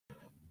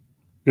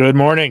Good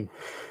morning.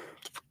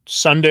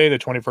 Sunday, the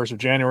 21st of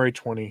January,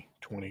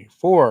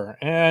 2024.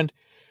 And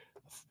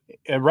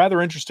a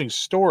rather interesting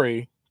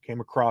story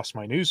came across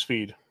my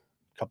newsfeed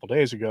a couple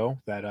days ago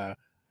that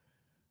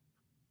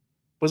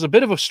was a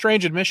bit of a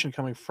strange admission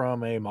coming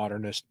from a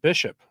modernist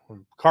bishop, or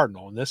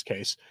cardinal in this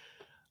case.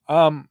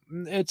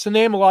 It's a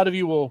name a lot of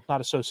you will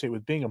not associate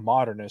with being a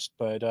modernist,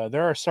 but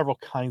there are several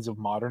kinds of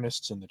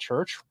modernists in the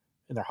church,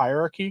 in their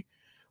hierarchy.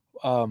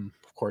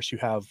 Of course, you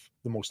have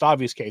the most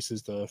obvious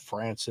cases, the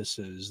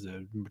Francises,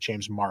 the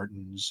James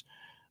Martins.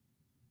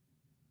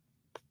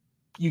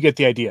 You get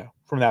the idea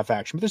from that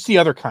faction. But there's the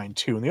other kind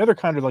too. And the other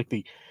kind are like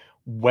the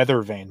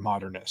weather vane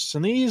modernists.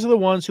 And these are the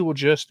ones who will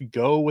just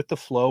go with the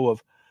flow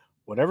of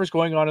whatever's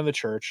going on in the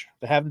church.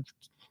 They have,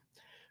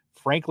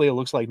 frankly, it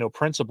looks like no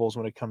principles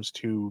when it comes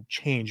to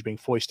change being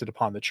foisted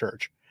upon the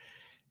church.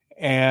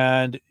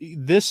 And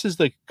this is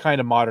the kind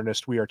of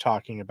modernist we are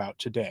talking about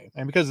today.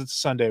 And because it's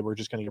Sunday, we're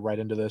just going to get right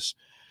into this.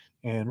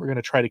 And we're going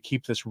to try to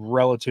keep this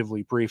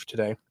relatively brief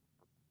today.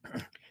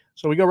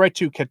 So we go right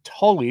to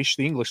Katholisch,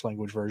 the English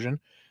language version,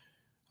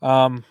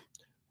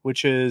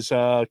 which is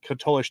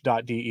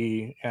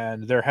katholisch.de,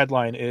 and their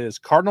headline is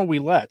Cardinal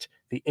Ouellet,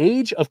 the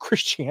age of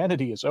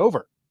Christianity is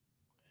over.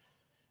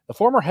 The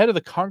former head of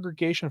the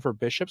Congregation for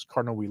Bishops,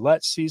 Cardinal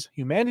Ouellet, sees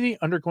humanity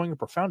undergoing a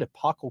profound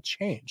epochal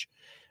change.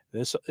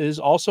 This is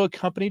also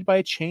accompanied by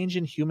a change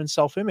in human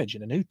self-image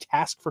and a new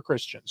task for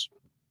Christians.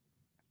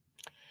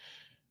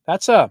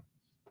 That's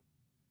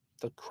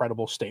the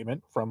credible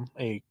statement from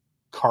a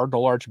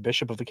Cardinal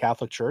Archbishop of the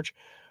Catholic Church,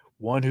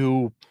 one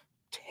who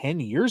 10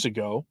 years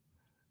ago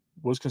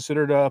was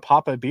considered a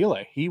Papa Bile.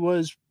 He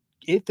was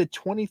at the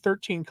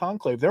 2013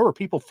 conclave. There were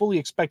people fully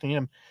expecting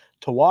him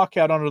to walk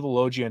out onto the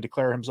loggia and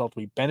declare himself to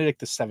be Benedict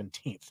the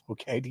 17th.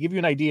 Okay, to give you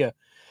an idea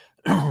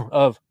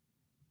of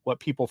what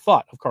people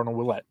thought of Cardinal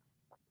Ouellet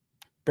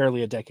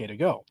barely a decade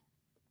ago.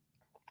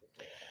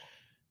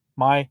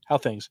 How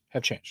things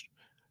have changed.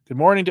 Good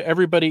morning to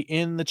everybody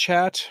in the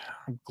chat.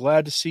 I'm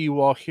glad to see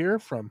you all here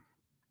from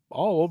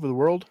all over the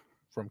world,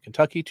 from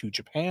Kentucky to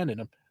Japan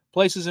and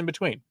places in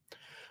between.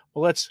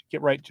 Well, let's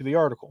get right to the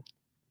article.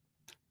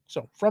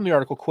 So, from the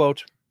article,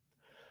 quote,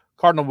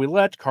 Cardinal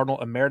Ouellet, Cardinal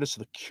Emeritus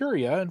of the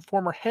Curia and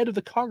former head of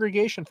the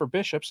Congregation for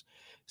Bishops,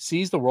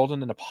 sees the world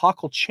in an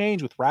epochal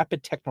change with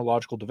rapid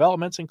technological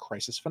developments and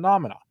crisis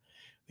phenomena.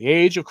 The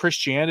age of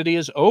Christianity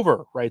is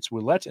over, writes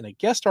Ouellet in a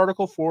guest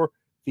article for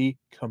the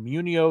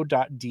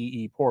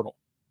communio.de portal.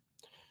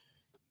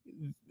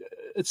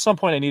 At some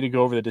point, I need to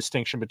go over the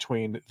distinction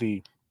between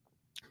the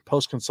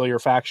post-conciliar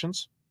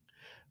factions,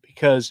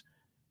 because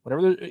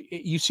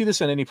you see this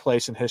in any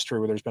place in history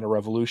where there's been a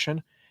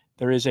revolution,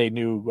 there is a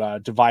new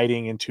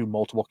dividing into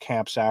multiple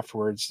camps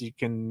afterwards. You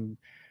can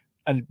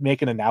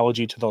make an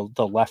analogy to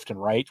the left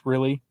and right,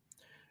 really.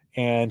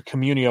 And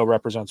Communio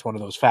represents one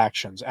of those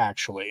factions,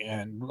 actually.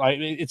 And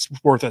it's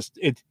worth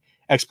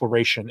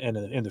exploration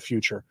in the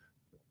future.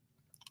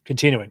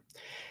 Continuing.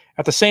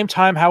 At the same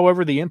time,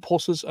 however, the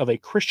impulses of a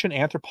Christian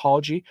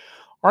anthropology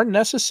are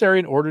necessary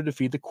in order to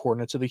feed the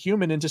coordinates of the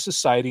human into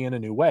society in a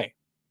new way.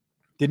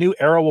 The new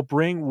era will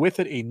bring with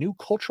it a new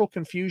cultural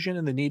confusion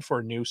and the need for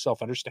a new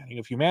self-understanding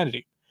of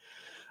humanity.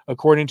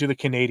 According to the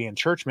Canadian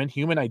Churchman,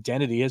 human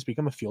identity has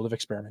become a field of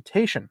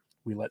experimentation.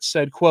 Ouellet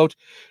said, quote,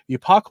 the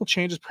epochal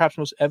change is perhaps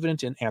most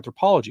evident in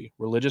anthropology.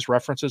 Religious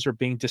references are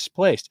being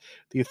displaced.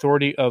 The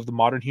authority of the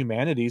modern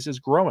humanities is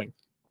growing.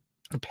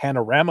 A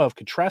panorama of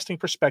contrasting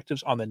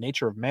perspectives on the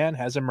nature of man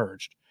has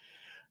emerged.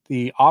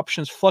 The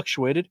options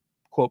fluctuated,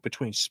 quote,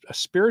 between a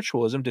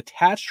spiritualism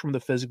detached from the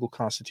physical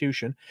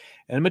constitution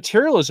and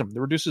materialism that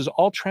reduces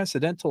all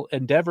transcendental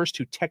endeavors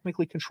to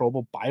technically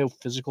controllable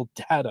biophysical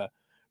data,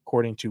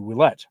 according to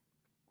Ouellet.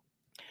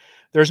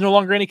 There is no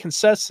longer any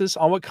consensus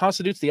on what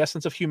constitutes the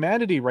essence of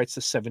humanity, writes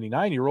the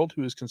 79-year-old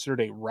who is considered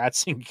a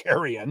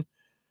Ratzingerian.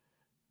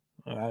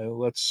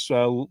 Let's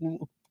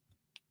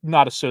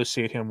not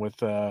associate him with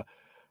the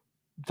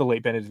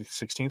late Benedict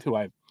XVI, who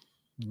I'm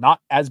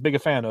not as big a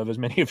fan of as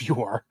many of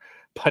you are,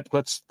 but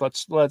let's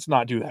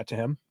not do that to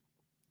him.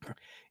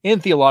 In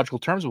theological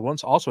terms, it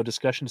was also a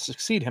discussion to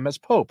succeed him as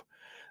Pope.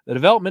 The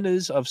development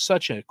is of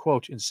such a,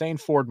 quote, insane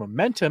forward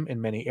momentum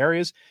in many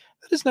areas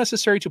that it is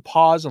necessary to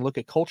pause and look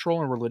at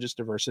cultural and religious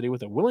diversity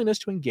with a willingness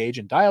to engage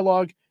in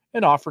dialogue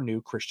and offer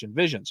new Christian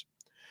visions.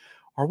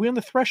 Are we on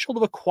the threshold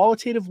of a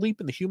qualitative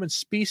leap in the human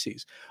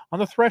species? On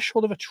the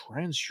threshold of a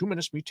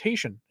transhumanist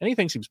mutation?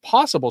 Anything seems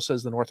possible,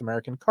 says the North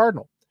American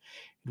Cardinal.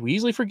 And we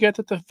easily forget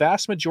that the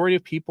vast majority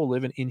of people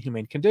live in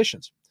inhumane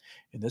conditions.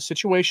 In this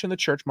situation, the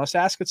church must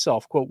ask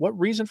itself, quote, what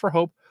reason for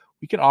hope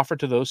we can offer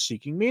to those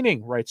seeking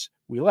meaning, writes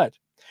Ouellet.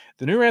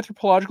 The new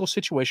anthropological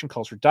situation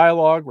calls for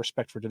dialogue,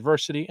 respect for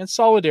diversity, and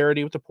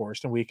solidarity with the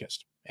poorest and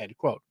weakest, end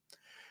quote.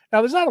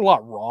 Now, there's not a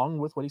lot wrong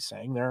with what he's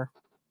saying there.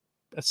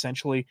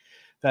 Essentially,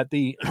 that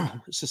the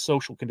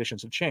social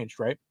conditions have changed,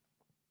 right?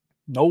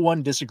 No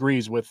one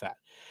disagrees with that.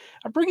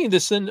 I'm bringing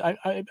this in.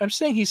 I'm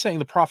saying he's saying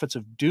the prophets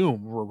of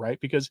doom were right,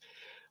 because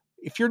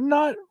if you're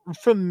not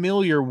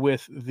familiar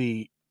with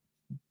the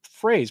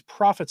phrase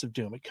prophets of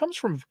doom, it comes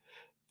from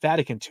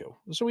Vatican II.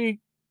 So we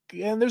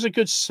and there's a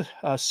good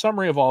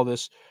summary of all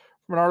this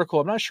from an article.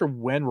 I'm not sure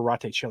when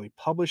Rorate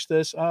published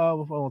this.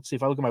 Well, let's see.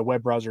 If I look at my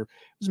web browser, it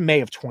was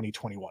May of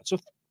 2021, so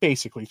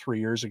basically 3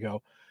 years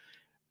ago.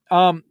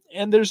 And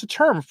there's a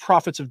term,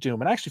 prophets of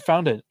doom, and I actually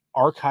found an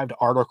archived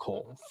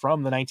article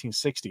from the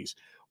 1960s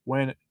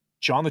when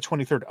John the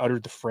 23rd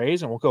uttered the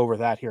phrase, and we'll go over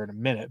that here in a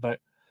minute. But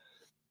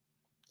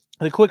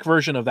the quick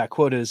version of that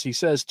quote is, he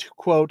says, to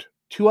quote,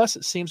 "To us,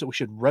 it seems that we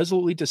should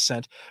resolutely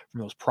dissent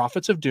from those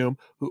prophets of doom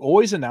who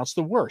always announce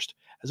the worst,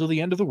 as though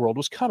the end of the world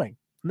was coming.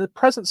 In the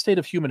present state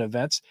of human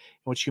events,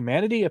 in which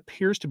humanity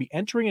appears to be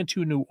entering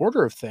into a new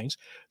order of things,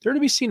 they're to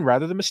be seen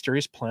rather the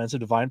mysterious plans of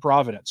divine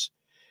providence."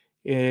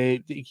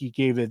 He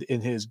gave it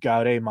in his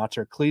Gaude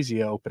Mater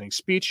Ecclesia opening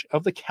speech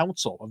of the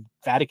Council of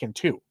Vatican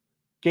II.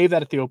 Gave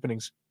that at the opening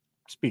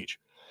speech.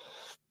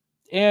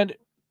 And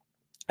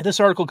this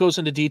article goes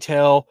into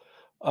detail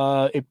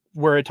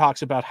where it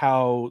talks about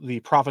how the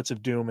prophets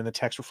of doom in the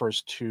text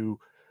refers to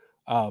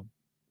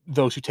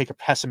those who take a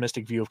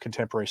pessimistic view of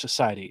contemporary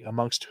society,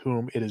 amongst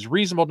whom it is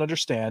reasonable to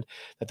understand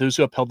that those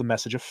who upheld the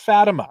message of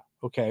Fatima,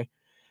 okay,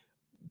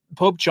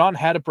 Pope John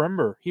had a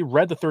Brember. He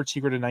read the Third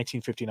Secret in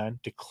 1959,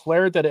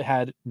 declared that it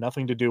had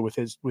nothing to do with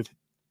his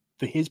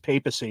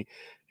papacy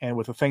and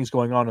with the things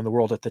going on in the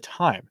world at the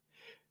time,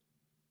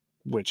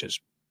 which is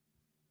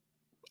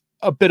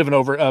a bit of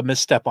a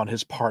misstep on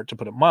his part, to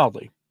put it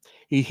mildly.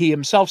 He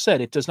himself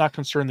said, "It does not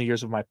concern the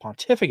years of my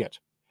pontificate."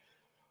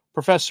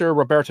 Professor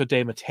Roberto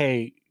de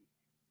Mattei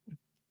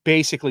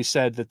basically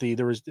said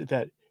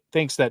that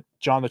thinks that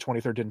John the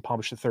 23rd didn't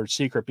publish the Third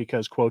Secret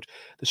because, quote,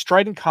 "the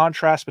strident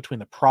contrast between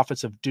the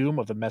prophets of doom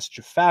of the message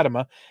of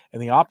Fatima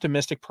and the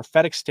optimistic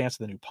prophetic stance of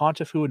the new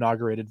pontiff who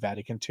inaugurated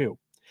Vatican II."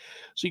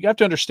 So you have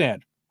to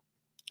understand,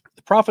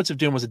 the prophets of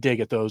doom was a dig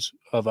at those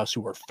of us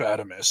who were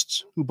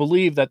Fatimists,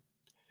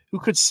 who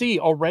could see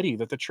already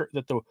that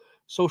the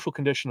social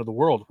condition of the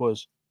world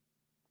was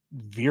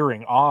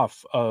veering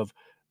off of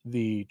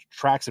the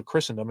tracks of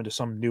Christendom into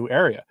some new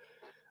area.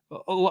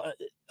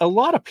 A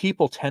lot of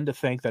people tend to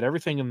think that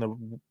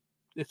everything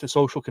if the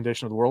social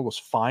condition of the world was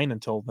fine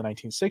until the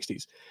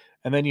 1960s.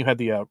 And then you had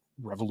the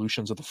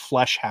revolutions of the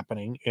flesh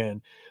happening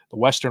in the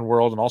Western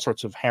world and all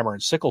sorts of hammer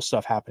and sickle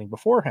stuff happening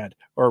beforehand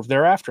or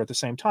thereafter at the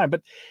same time.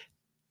 But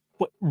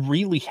what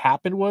really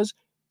happened was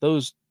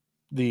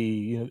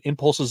the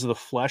impulses of the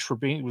flesh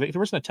there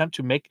was an attempt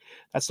to make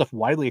that stuff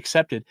widely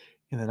accepted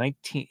in the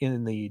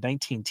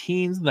 19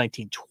 teens,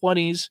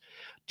 1920s,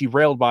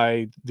 derailed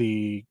by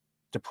the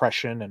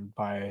Depression and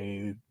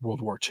by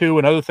World War II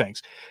and other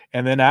things.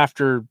 And then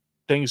after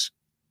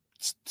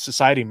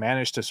society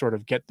managed to sort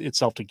of get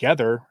itself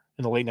together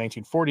in the late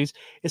 1940s,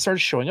 it started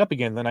showing up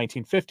again in the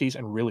 1950s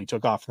and really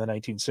took off in the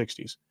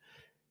 1960s.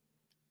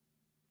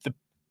 The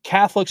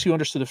Catholics who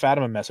understood the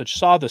Fatima message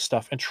saw this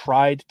stuff and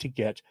tried to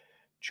get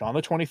John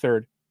the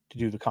 23rd to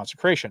do the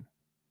consecration.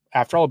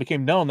 After all, it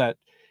became known that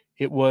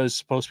it was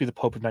supposed to be the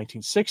Pope of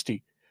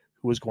 1960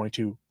 who was going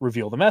to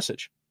reveal the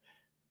message.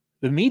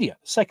 The media,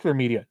 secular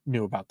media,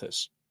 knew about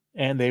this,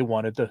 and they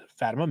wanted the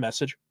Fatima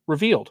message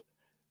revealed.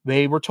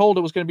 They were told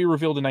it was going to be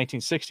revealed in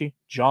 1960.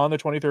 John the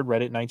 23rd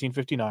read it in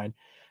 1959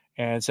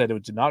 and said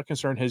it did not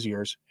concern his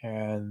years,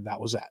 and that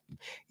was that.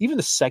 Even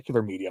the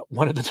secular media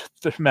wanted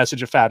the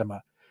message of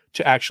Fatima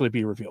to actually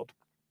be revealed.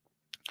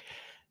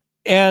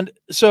 And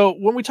so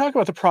when we talk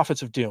about the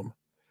prophets of doom,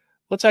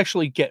 let's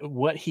actually get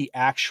what he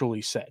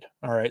actually said.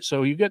 All right,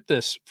 so you get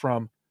this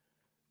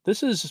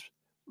is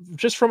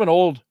just from an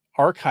old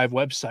archive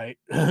website,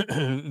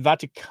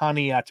 Vatican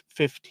II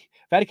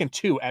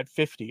at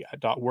 50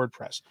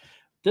 .wordpress.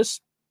 This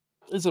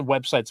is a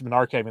website that's been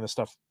archiving this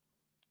stuff.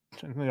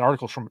 The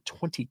article's from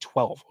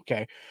 2012.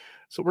 Okay,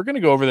 so we're going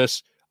to go over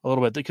this a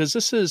little bit because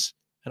this is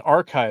an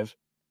archive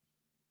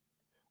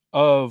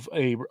of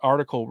a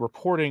article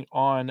reporting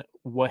on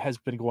what has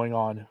been going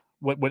on,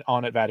 what went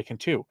on at Vatican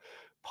II,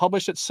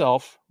 published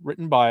itself,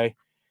 written by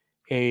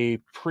a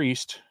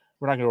priest.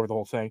 We're not going to go over the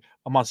whole thing.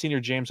 A Monsignor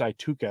James I.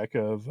 Tukek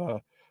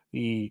of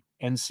the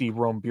NC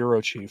Rome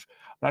bureau chief.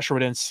 I'm not sure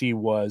what NC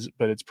was,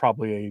 but it's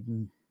probably a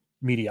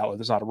media outlet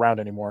that's not around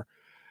anymore.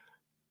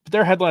 But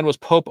their headline was,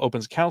 "Pope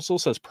opens council,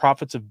 says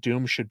prophets of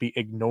doom should be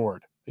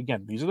ignored."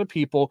 Again, these are the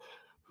people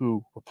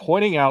who were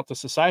pointing out the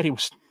society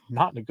was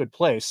not in a good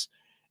place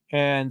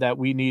and that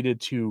we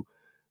needed to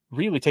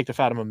really take the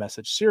Fatima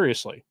message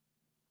seriously.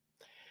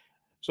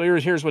 So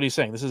here's what he's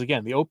saying. This is,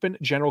 again, the Open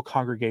General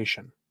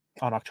Congregation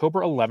on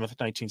October 11th,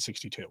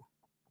 1962.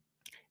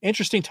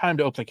 Interesting time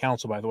to open the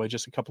council, by the way,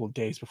 just a couple of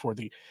days before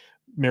the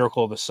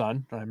miracle of the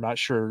sun. I'm not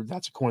sure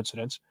that's a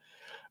coincidence.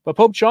 But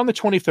Pope John the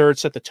 23rd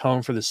set the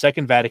tone for the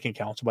Second Vatican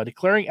Council by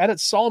declaring at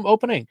its solemn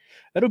opening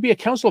that it would be a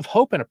council of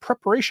hope and a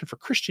preparation for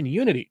Christian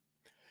unity.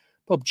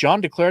 Pope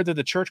John declared that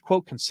the Church,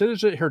 quote,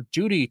 "considers it her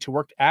duty to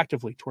work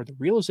actively toward the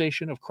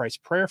realization of Christ's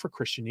prayer for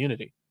Christian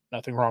unity."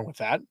 Nothing wrong with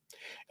that.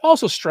 He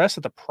also stressed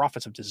that the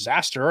prophets of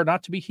disaster are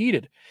not to be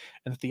heeded,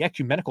 and that the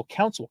Ecumenical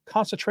Council will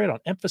concentrate on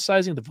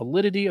emphasizing the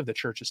validity of the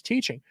Church's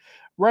teaching,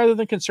 rather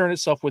than concern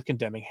itself with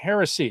condemning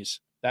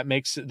heresies.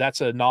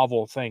 That's a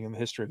novel thing in the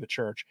history of the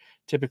church.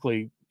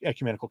 Typically,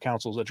 ecumenical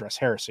councils address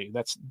heresy.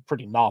 That's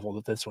pretty novel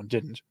that this one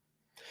didn't.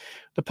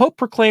 The Pope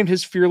proclaimed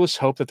his fearless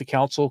hope that the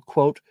council,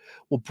 quote,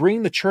 will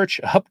bring the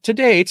church up to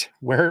date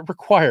where it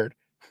required.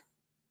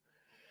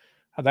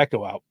 How'd that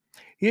go out?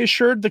 He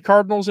assured the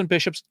cardinals and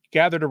bishops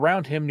gathered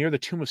around him near the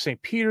tomb of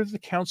St. Peter that the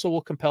council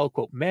will compel,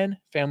 quote, men,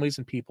 families,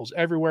 and peoples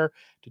everywhere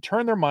to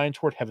turn their mind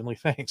toward heavenly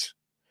things.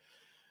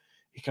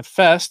 He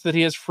confessed that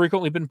he has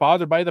frequently been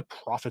bothered by the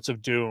prophets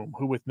of doom,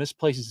 who with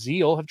misplaced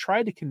zeal have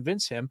tried to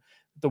convince him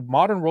that the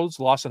modern world is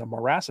lost in a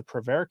morass of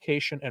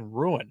prevarication and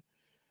ruin.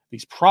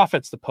 These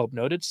prophets, the Pope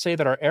noted, say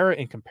that our era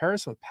in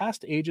comparison with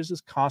past ages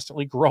is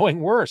constantly growing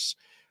worse.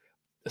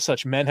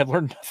 Such men have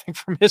learned nothing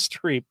from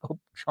history, Pope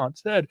John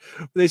said.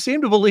 They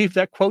seem to believe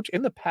that, quote,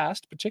 in the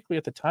past, particularly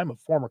at the time of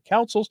former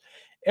councils,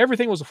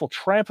 everything was a full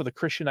triumph of the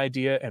Christian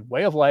idea and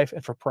way of life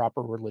and for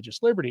proper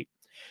religious liberty.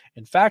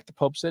 In fact, the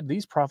Pope said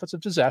these prophets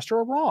of disaster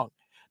are wrong.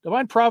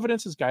 Divine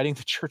providence is guiding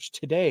the church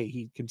today,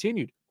 he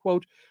continued,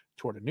 quote,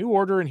 toward a new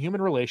order in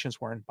human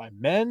relations wherein by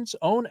men's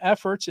own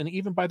efforts and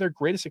even by their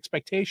greatest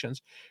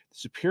expectations, the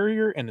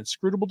superior and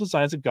inscrutable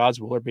designs of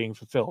God's will are being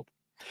fulfilled.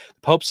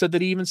 The Pope said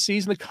that he even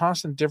sees in the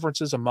constant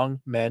differences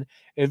among men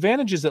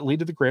advantages that lead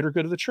to the greater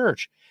good of the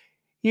church.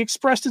 He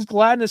expressed his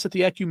gladness that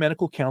the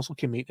ecumenical council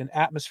can meet in an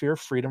atmosphere of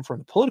freedom from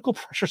the political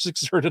pressures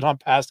exerted on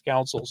past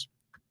councils.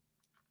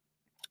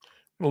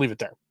 I'm going to leave it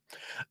there.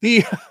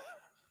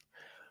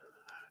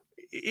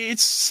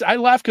 I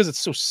laugh because it's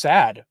so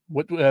sad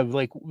what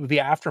like the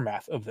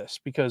aftermath of this,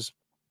 because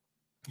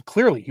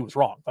clearly he was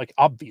wrong. Like,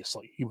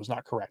 obviously he was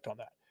not correct on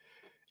that.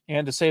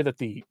 And to say that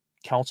the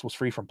council was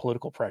free from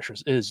political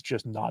pressures is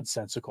just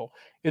nonsensical.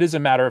 It is a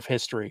matter of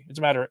history. It's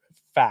a matter of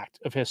fact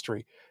of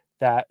history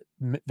that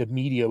the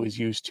media is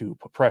used to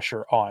put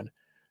pressure on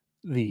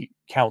the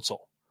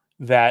council.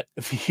 That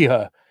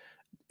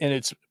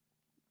there's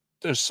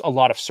a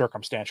lot of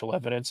circumstantial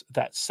evidence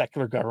that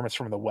secular governments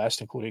from the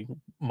West, including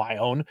my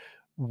own,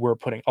 were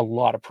putting a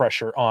lot of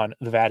pressure on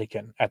the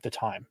Vatican at the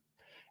time,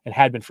 and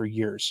had been for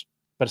years,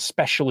 but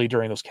especially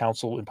during those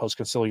council and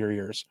post-conciliar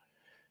years.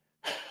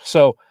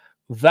 So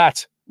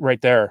that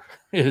right there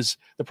is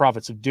the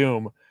prophets of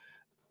doom,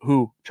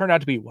 who turned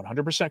out to be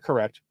 100%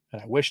 correct,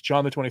 and I wish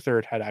John the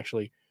 23rd had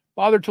actually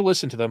bothered to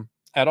listen to them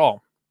at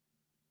all.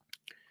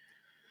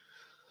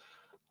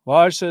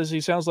 Lodge says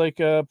he sounds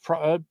like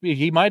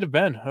he might have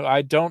been.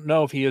 I don't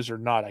know if he is or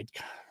not.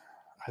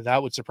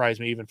 That would surprise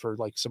me, even for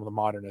like some of the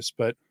modernists.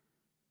 But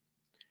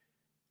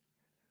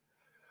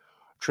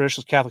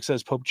Traditional Catholic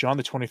says Pope John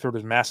the 23rd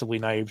was massively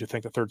naive to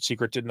think the third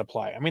secret didn't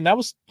apply. I mean, that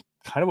was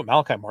kind of what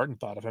Malachi Martin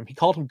thought of him. He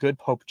called him good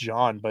Pope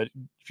John, but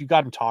if you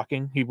got him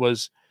talking, he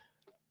was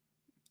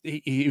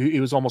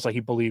almost like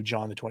he believed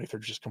John the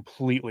 23rd just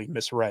completely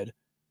misread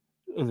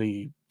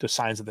the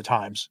signs of the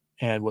times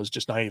and was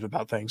just naive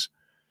about things.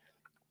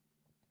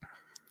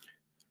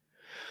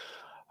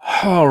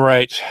 All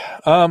right.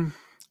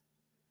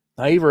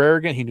 Naive or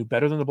arrogant, he knew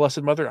better than the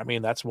Blessed Mother. I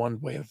mean, that's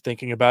one way of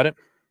thinking about it.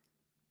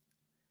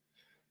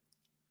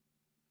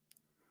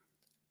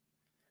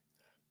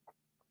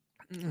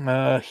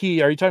 Are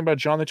you talking about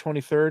John the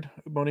 23rd,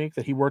 Monique,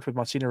 that he worked with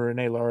Monsignor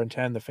René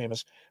Laurentin, the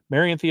famous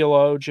Marian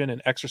theologian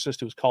and exorcist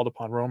who was called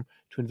upon Rome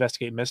to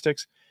investigate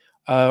mystics?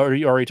 Or are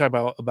you talking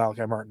about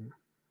Malachi Martin?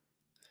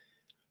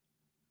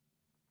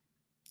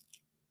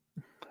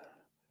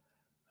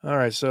 All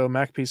right, so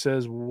MacP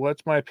says,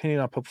 what's my opinion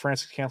on Pope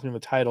Francis canceling the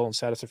title and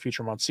status of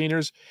future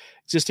Monsignors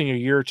existing a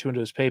year or two into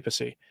his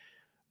papacy?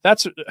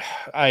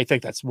 I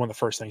think that's one of the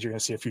first things you're going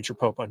to see a future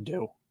Pope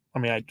undo. I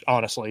mean,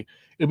 honestly,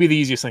 it'd be the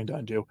easiest thing to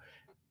undo.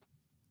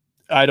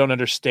 I don't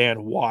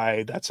understand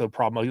why that's a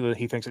problem.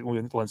 He thinks it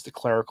lends to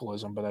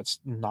clericalism, but that's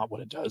not what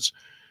it does.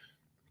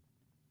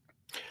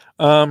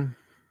 All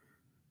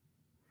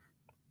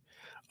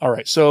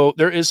right, so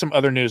there is some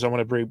other news I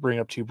want to bring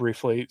up to you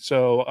briefly.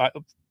 So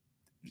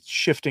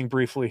shifting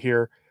briefly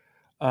here.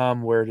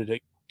 Where did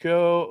it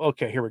go?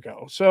 Okay, here we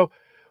go. So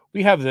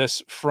we have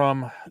this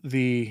from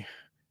the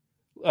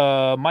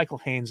Michael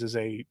Haynes is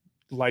a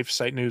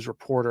LifeSite News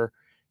reporter.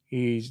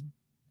 He's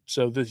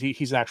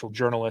an actual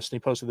journalist, and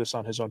he posted this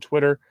on his own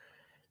Twitter.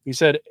 He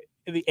said,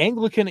 the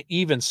Anglican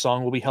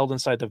Evensong will be held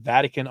inside the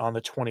Vatican on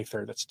the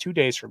 23rd. That's 2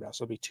 days from now,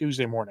 so it'll be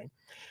Tuesday morning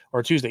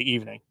or Tuesday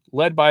evening,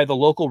 led by the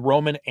local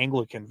Roman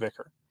Anglican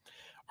vicar.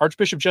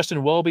 Archbishop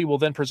Justin Welby will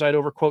then preside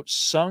over, quote,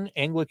 sung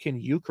Anglican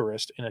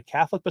Eucharist in a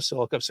Catholic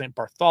Basilica of St.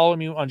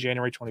 Bartholomew on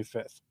January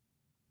 25th.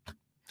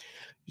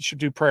 You should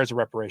do prayers of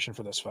reparation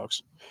for this,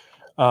 folks.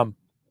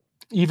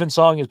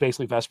 Evensong is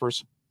basically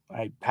Vespers.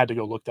 I had to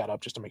go look that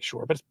up just to make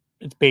sure, but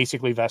it's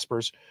basically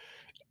Vespers.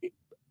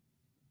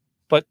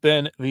 But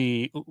then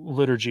the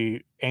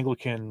liturgy,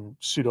 Anglican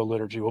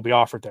pseudo-liturgy, will be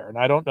offered there. And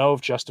I don't know if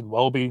Justin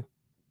Welby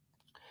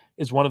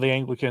is one of the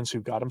Anglicans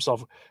who got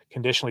himself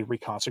conditionally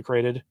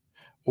reconsecrated,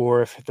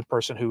 or if the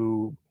person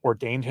who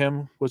ordained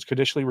him was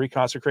conditionally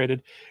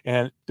reconsecrated.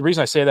 And the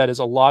reason I say that is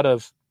a lot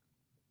of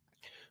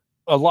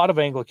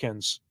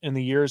Anglicans in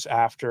the years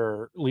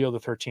after Leo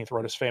XIII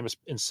wrote his famous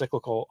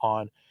encyclical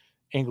on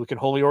Anglican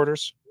holy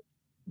orders,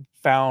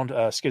 found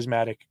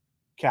schismatic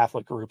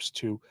Catholic groups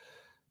to,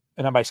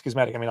 and not by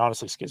schismatic, I mean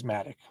honestly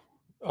schismatic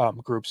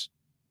groups,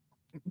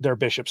 their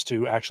bishops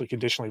to actually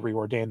conditionally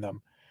reordain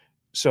them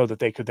so that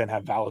they could then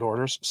have valid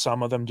orders.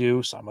 Some of them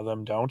do, some of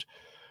them don't.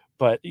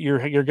 But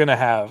you're going to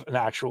have an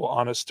actual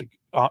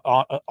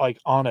like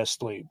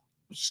honestly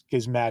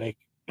schismatic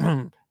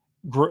and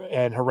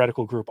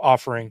heretical group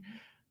offering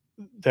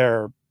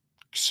their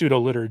pseudo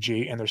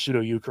liturgy and their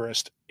pseudo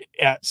Eucharist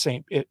at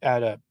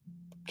a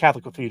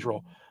Catholic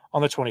cathedral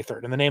on the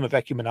 23rd in the name of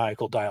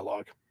ecumenical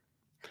dialogue.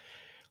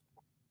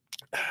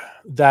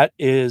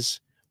 That's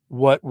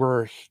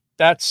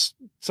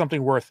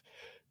something worth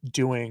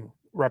doing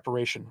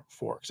reparation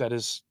for,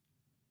 because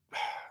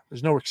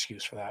there's no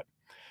excuse for that.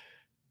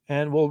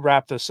 And we'll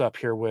wrap this up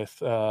here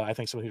with, I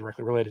think, something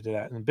directly related to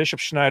that. And Bishop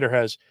Schneider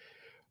has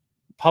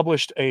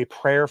published a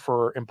prayer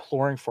for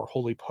imploring for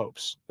holy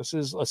popes. This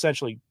is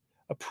essentially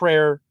a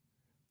prayer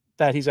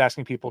that he's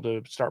asking people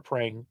to start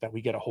praying that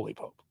we get a holy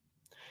pope.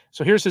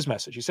 So here's his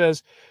message. He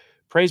says,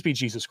 "Praise be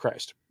Jesus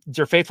Christ.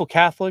 Dear faithful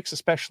Catholics,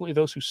 especially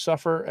those who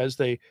suffer as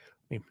they,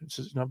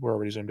 we're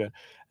already zoomed in,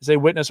 as they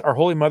witness our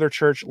Holy Mother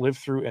Church live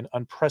through an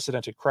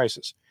unprecedented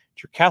crisis.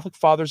 To your Catholic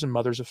fathers and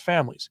mothers of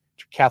families,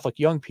 to your Catholic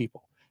young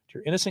people, to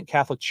your innocent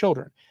Catholic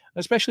children, and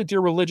especially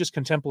dear religious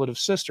contemplative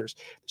sisters,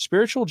 the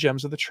spiritual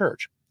gems of the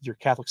Church, dear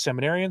Catholic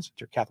seminarians,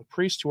 dear Catholic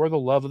priests who are the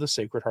love of the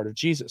Sacred Heart of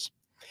Jesus.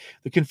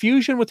 The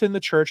confusion within the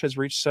Church has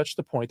reached such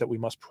the point that we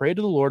must pray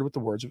to the Lord with the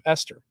words of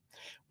Esther.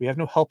 We have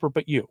no helper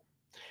but you.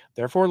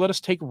 Therefore, let us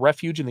take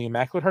refuge in the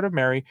Immaculate Heart of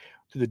Mary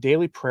through the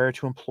daily prayer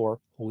to implore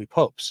holy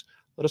popes.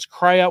 Let us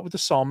cry out with the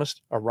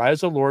psalmist,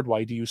 Arise, O Lord,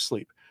 why do you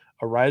sleep?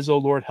 Arise, O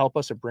Lord, help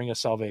us and bring us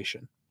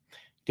salvation."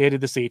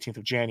 Dated this 18th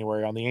of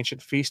January on the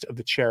ancient feast of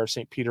the chair of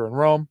St. Peter in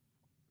Rome.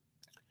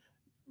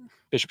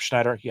 Bishop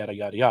Schneider, yada,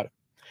 yada, yada.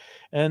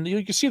 And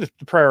you can see the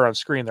prayer on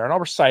screen there, and I'll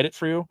recite it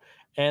for you.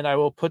 And I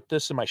will put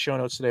this in my show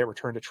notes today at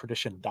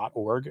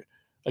returntotradition.org.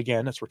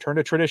 Again, it's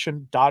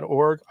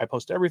returntotradition.org. I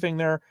post everything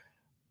there.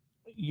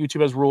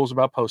 YouTube has rules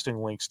about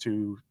posting links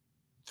to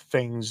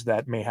things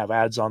that may have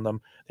ads on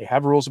them. They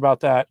have rules about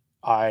that.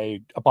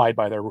 I abide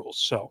by their rules.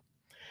 So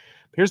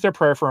here's their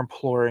prayer for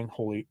imploring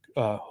holy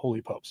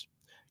popes.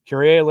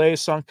 Kyrie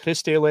eleison,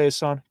 Christe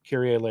eleison,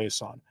 Kyrie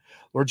eleison.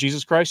 Lord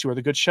Jesus Christ, you are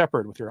the good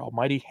shepherd. With your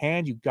almighty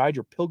hand, you guide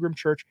your pilgrim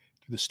church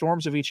through the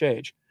storms of each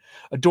age.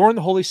 Adorn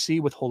the Holy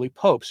See with holy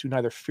popes who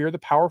neither fear the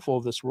powerful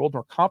of this world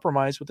nor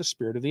compromise with the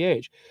spirit of the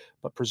age,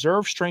 but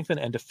preserve, strengthen,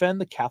 and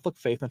defend the Catholic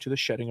faith unto the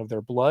shedding of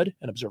their blood,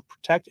 and observe,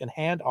 protect, and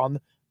hand on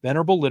the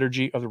venerable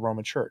liturgy of the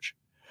Roman Church.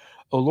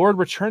 O Lord,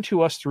 return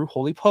to us through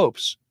holy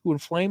popes, who,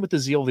 inflamed with the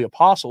zeal of the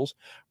apostles,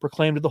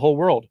 proclaimed to the whole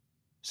world,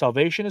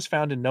 Salvation is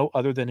found in no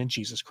other than in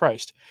Jesus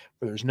Christ,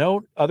 for there is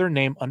no other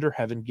name under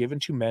heaven given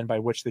to men by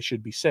which they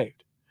should be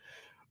saved.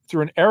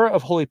 Through an era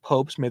of holy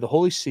popes, may the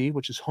Holy See,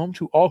 which is home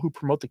to all who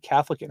promote the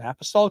Catholic and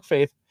Apostolic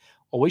faith,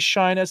 always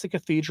shine as the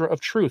cathedral of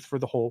truth for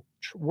the whole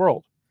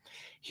world.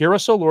 Hear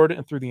us, O Lord,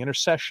 and through the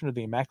intercession of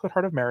the Immaculate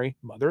Heart of Mary,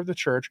 Mother of the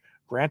Church,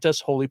 grant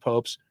us holy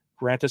popes,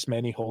 grant us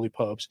many holy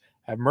popes.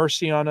 Have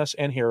mercy on us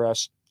and hear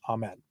us.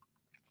 Amen.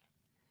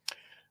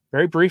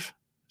 Very brief,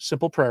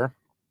 simple prayer.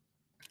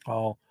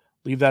 I'll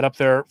leave that up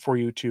there for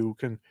you to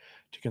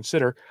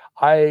consider.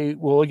 I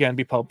will again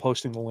be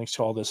posting the links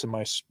to all this in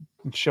my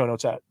show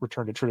notes at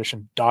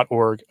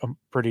returntotradition.org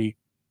pretty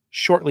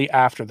shortly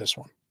after this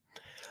one.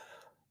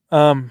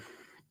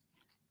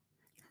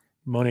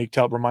 Monique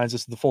Telt reminds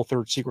us that the full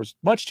third secret was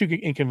much too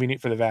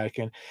inconvenient for the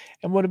Vatican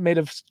and would have made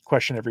us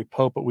question every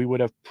pope, but we would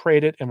have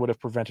prayed it and would have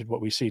prevented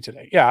what we see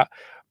today. Yeah.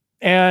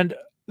 And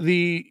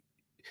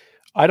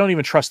I don't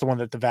even trust the one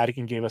that the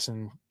Vatican gave us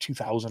in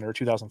 2000 or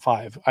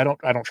 2005. I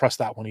don't trust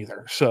that one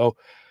either. So,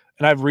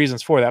 and I have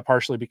reasons for that,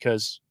 partially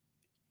because,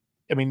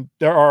 I mean,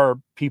 there are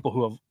people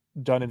who have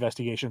done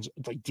investigations,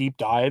 like deep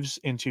dives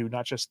into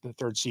not just the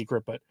third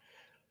secret, but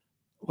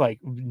like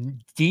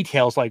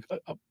details, like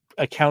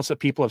accounts that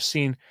people have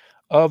seen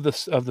of the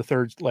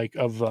third, like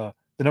of the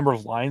number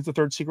of lines the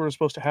third secret was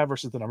supposed to have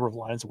versus the number of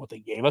lines of what they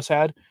gave us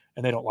had,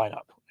 and they don't line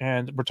up.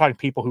 And we're talking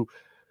people who,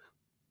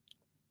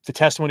 the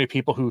testimony of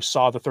people who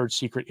saw the third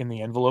secret in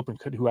the envelope and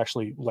who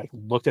actually like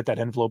looked at that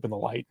envelope in the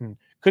light and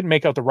couldn't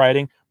make out the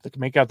writing, but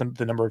could make out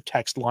the number of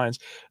text lines,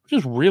 which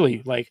is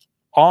really like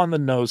on the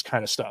nose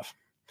kind of stuff.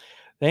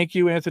 Thank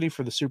you, Anthony,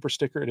 for the super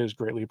sticker. It is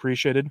greatly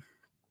appreciated.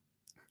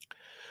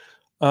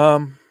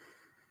 Today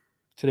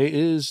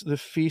is the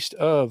feast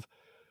of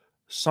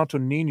Santo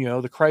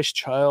Niño, the Christ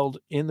child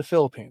in the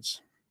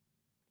Philippines.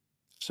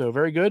 So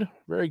very good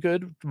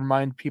to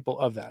remind people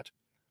of that.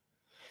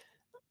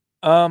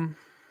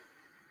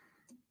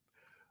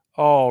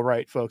 All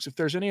right, folks, if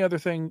there's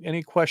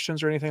any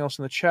questions or anything else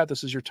in the chat,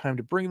 this is your time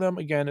to bring them.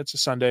 Again, it's a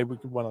Sunday. We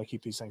want to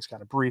keep these things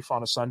kind of brief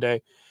on a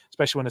Sunday,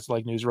 especially when it's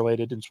like news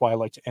related. And it's why I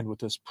like to end with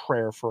this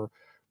prayer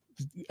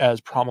as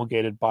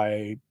promulgated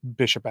by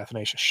Bishop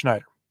Athanasius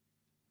Schneider.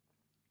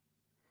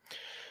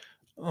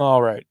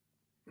 All right.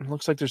 It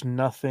looks like there's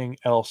nothing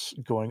else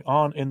going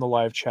on in the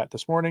live chat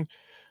this morning.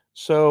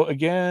 So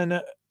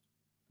again,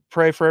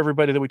 pray for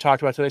everybody that we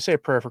talked about today. Say a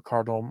prayer for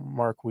Cardinal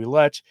Mark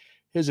Ouellet.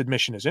 His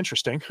admission is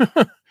interesting.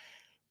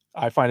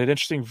 I find it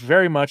interesting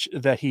very much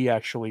that he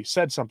actually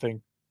said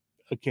something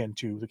akin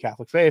to the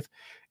Catholic faith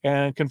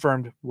and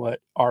confirmed what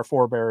our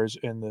forebears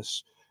in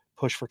this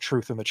push for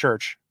truth in the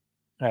church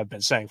have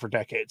been saying for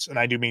decades. And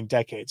I do mean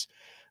decades.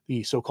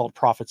 The so-called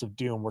prophets of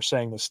doom were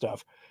saying this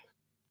stuff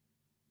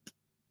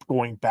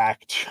going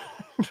back to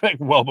like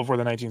well before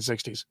the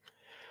 1960s.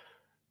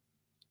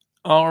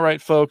 All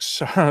right,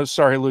 folks.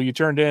 Sorry, Lou, you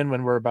turned in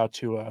when we're about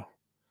to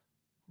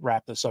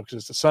wrap this up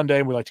because it's a Sunday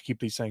and we like to keep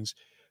these things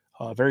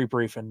very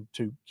brief and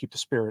to keep the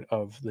spirit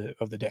of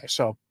the day.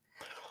 So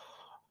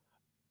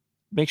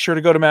make sure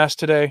to go to Mass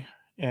today.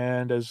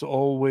 And as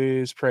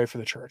always, pray for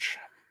the church.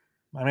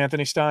 I'm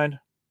Anthony Stein.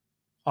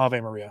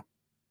 Ave Maria.